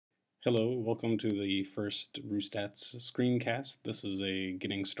Hello, welcome to the first RooStats screencast. This is a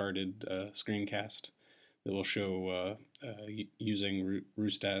getting started screencast that will show using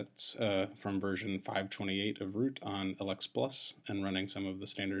RooStats from version 5.28 of Root on lxplus and running some of the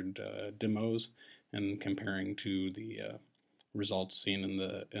standard demos and comparing to the results seen in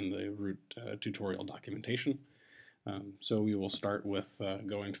the Root tutorial documentation. So we will start with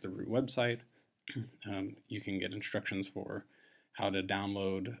going to the Root website. You can get instructions for how to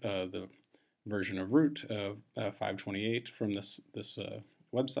download the version of Root of 5.28 from this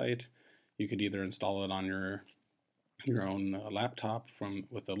website. You could either install it on your own laptop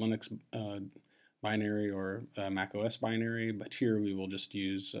with a Linux binary or Mac OS binary, but here we will just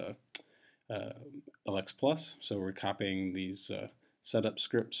use lxplus. So we're copying these setup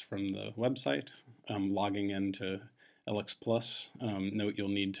scripts from the website, logging into lxplus. Note you'll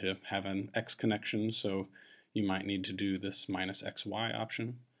need to have an X connection, so you might need to do this -XY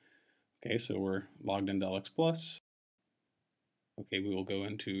option. Okay, so we're logged into lxplus. Okay, we will go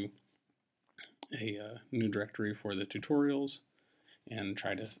into a new directory for the tutorials and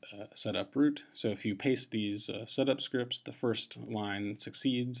try to set up root. So if you paste these setup scripts, the first line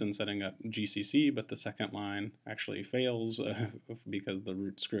succeeds in setting up GCC, but the second line actually fails because the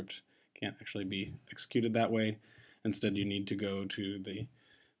root script can't actually be executed that way. Instead, you need to go to the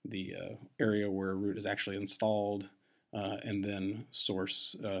area where root is actually installed, and then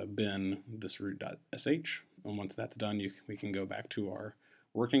source bin this root.sh. And once that's done, we can go back to our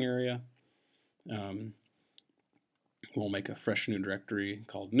working area. We'll make a fresh new directory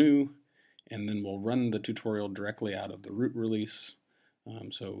called new, and then we'll run the tutorial directly out of the root release.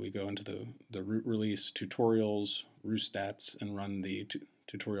 So we go into the root release tutorials, RooStats, and run the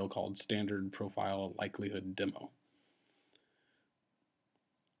tutorial called standard profile likelihood demo.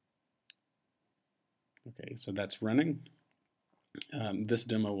 Okay, so that's running. This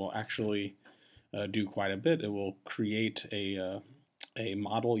demo will actually do quite a bit. It will create a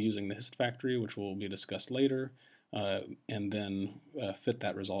model using the hist factory, which will be discussed later, and then fit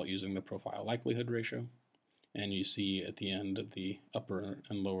that result using the profile likelihood ratio. And you see at the end of the upper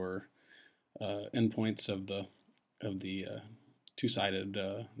and lower endpoints of the two-sided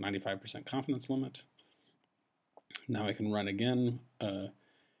 95% confidence limit. Now I can run again.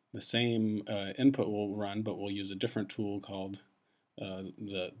 The same input will run, but we'll use a different tool called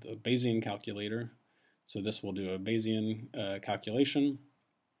the Bayesian calculator. So this will do a Bayesian calculation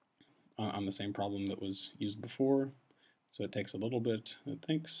on the same problem that was used before. So it takes a little bit, it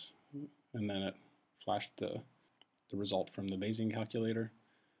thinks, and then it flashed the result from the Bayesian calculator.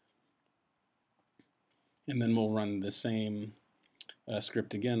 And then we'll run the same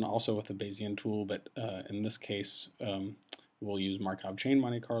script again, also with the Bayesian tool, but in this case, we'll use Markov chain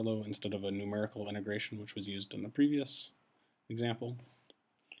Monte Carlo instead of a numerical integration, which was used in the previous example.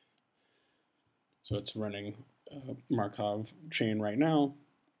 So it's running Markov chain right now.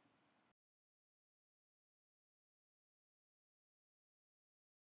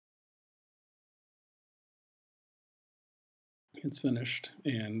 It's finished,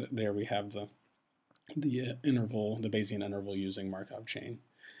 and there we have the interval, the Bayesian interval using Markov chain.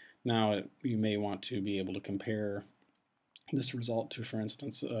 Now you may want to be able to compare this result to, for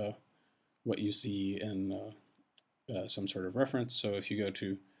instance, what you see in some sort of reference. So if you go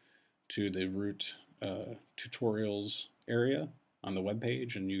to the root tutorials area on the web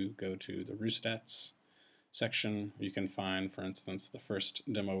page and you go to the RooStats section, you can find, for instance, the first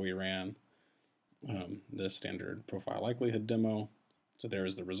demo we ran, the standard profile likelihood demo. So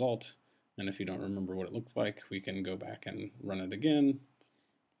there's the result. And if you don't remember what it looked like, we can go back and run it again.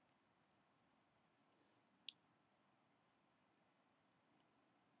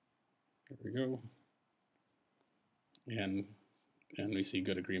 There we go. And we see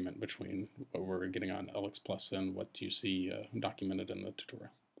good agreement between what we're getting on lxplus and what you see documented in the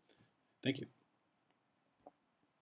tutorial. Thank you.